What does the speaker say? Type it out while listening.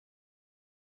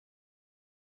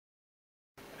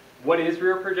What is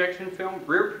rear projection film?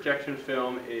 Rear projection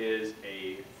film is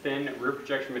a thin rear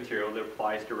projection material that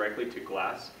applies directly to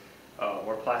glass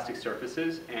or plastic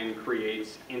surfaces and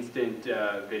creates instant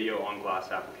video on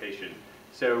glass application.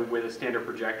 So with a standard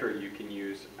projector, you can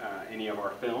use any of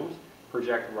our films,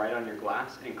 project right on your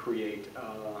glass, and create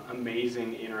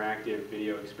amazing interactive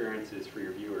video experiences for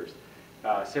your viewers.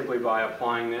 Simply by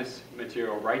applying this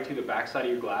material right to the back side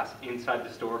of your glass inside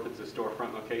the store if it's a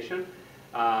storefront location,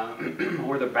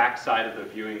 or the back side of the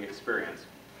viewing experience.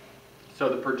 So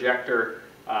the projector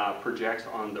projects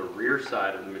on the rear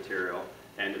side of the material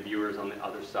and the viewers on the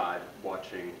other side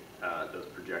watching those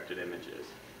projected images.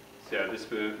 So this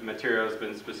material has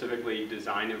been specifically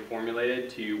designed and formulated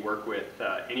to work with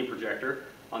any projector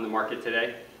on the market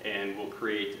today and will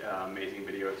create amazing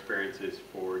video experiences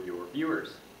for your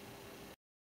viewers.